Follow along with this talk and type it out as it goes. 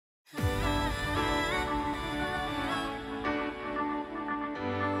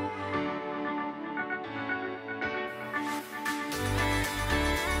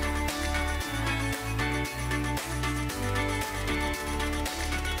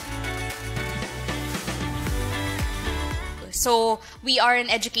So we are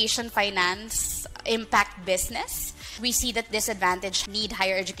an education finance impact business. We see that disadvantaged need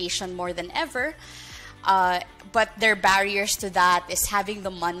higher education more than ever. But their barriers to that is having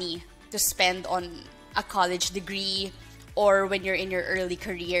the money to spend on a college degree, or when you're in your early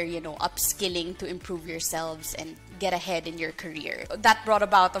career, upskilling to improve yourselves and get ahead in your career. That brought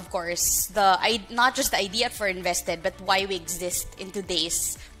about, of course, not just the idea for Invested, but why we exist in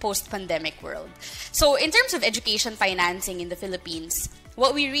today's post-pandemic world. So in terms of education financing in the Philippines,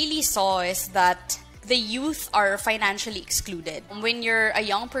 what we really saw is that the youth are financially excluded. When you're a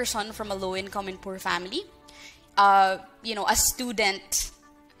young person from a low-income and poor family, a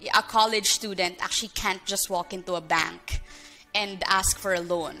college student actually can't just walk into a bank and ask for a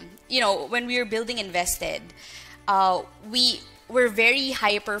loan. When we were building Invested, we were very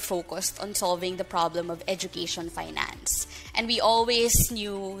hyper-focused on solving the problem of education finance. And we always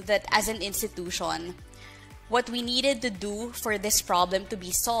knew that as an institution, what we needed to do for this problem to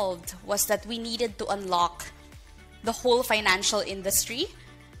be solved was that we needed to unlock the whole financial industry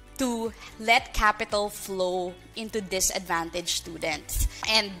to let capital flow into disadvantaged students.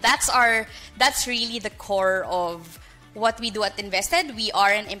 And that's really the core of what we do at Invested. We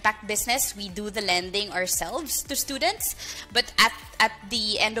are an impact business. We do the lending ourselves to students. But at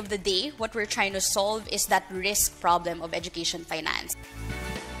the end of the day, what we're trying to solve is that risk problem of education finance.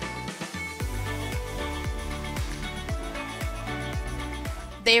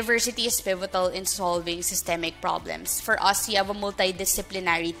 Diversity is pivotal in solving systemic problems. For us, we have a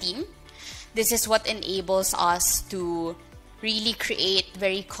multidisciplinary team. This is what enables us to really create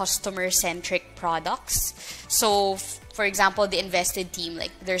very customer-centric products. So, for example, the Invested team,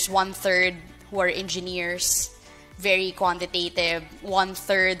 there's 1/3 who are engineers, very quantitative.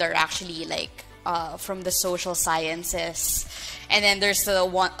 1/3 are actually from the social sciences. And then there's the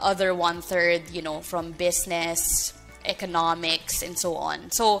other 1/3, from business, economics, and so on.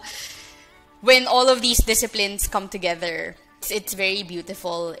 So when all of these disciplines come together, it's very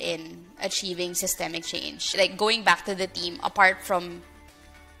beautiful in achieving systemic change. Going back to the team, apart from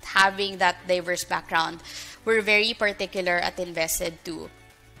having that diverse background, we're very particular at Invested to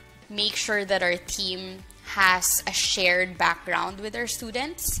make sure that our team has a shared background with our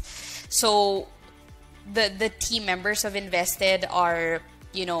students. So the team members of Invested are,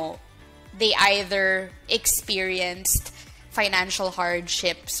 they either experienced financial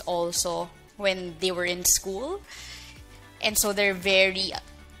hardships also when they were in school. And so they're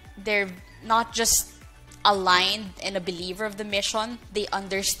not just aligned and a believer of the mission, they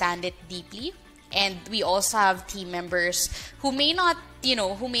understand it deeply. And we also have team members who may not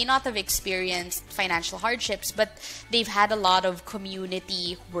have experienced financial hardships, but they've had a lot of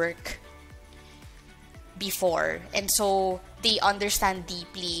community work before. And so they understand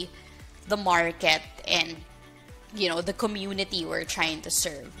deeply the market and the community we're trying to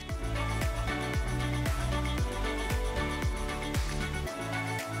serve.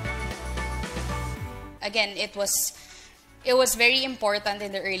 Again, it was very important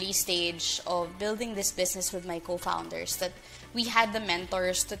in the early stage of building this business with my co-founders that we had the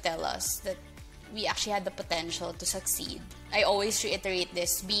mentors to tell us that we actually had the potential to succeed. I always reiterate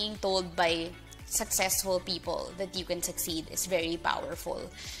this: being told by successful people that you can succeed is very powerful.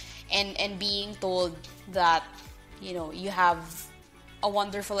 And being told that, you have a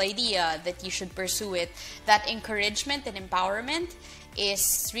wonderful idea, that you should pursue it, that encouragement and empowerment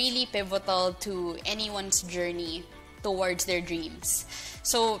is really pivotal to anyone's journey towards their dreams.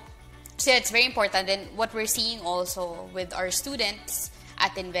 So it's very important. And what we're seeing also with our students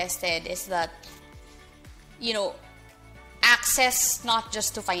at Invested is that, access not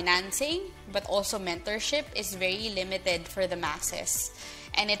just to financing, but also mentorship is very limited for the masses.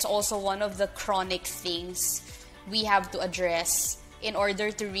 And it's also one of the chronic things we have to address in order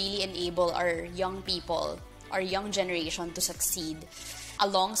to really enable our young people, our young generation to succeed.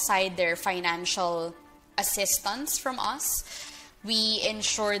 Alongside their financial assistance from us, we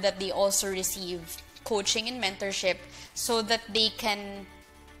ensure that they also receive coaching and mentorship so that they can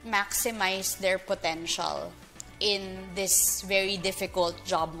maximize their potential in this very difficult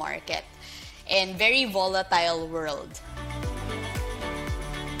job market and very volatile world.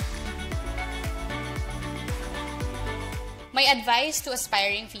 My advice to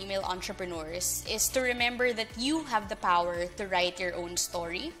aspiring female entrepreneurs is to remember that you have the power to write your own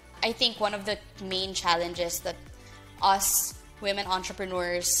story. I think one of the main challenges that us women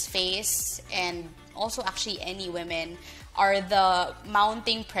entrepreneurs face, and also actually any women, are the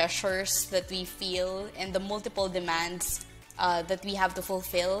mounting pressures that we feel and the multiple demands that we have to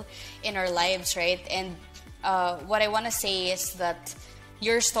fulfill in our lives, right? And what I want to say is that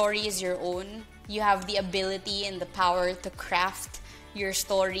your story is your own. You have the ability and the power to craft your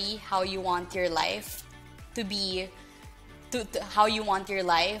story, how you want your life to be, how you want your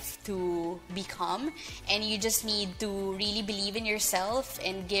life to become. And you just need to really believe in yourself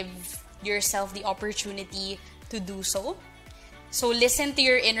and give yourself the opportunity to do so. So listen to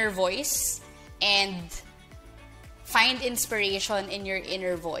your inner voice and find inspiration in your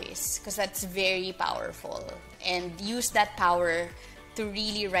inner voice, because that's very powerful. And use that power to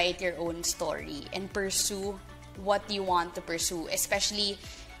really write your own story and pursue what you want to pursue, especially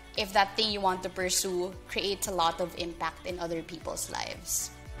if that thing you want to pursue creates a lot of impact in other people's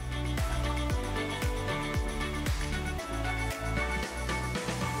lives.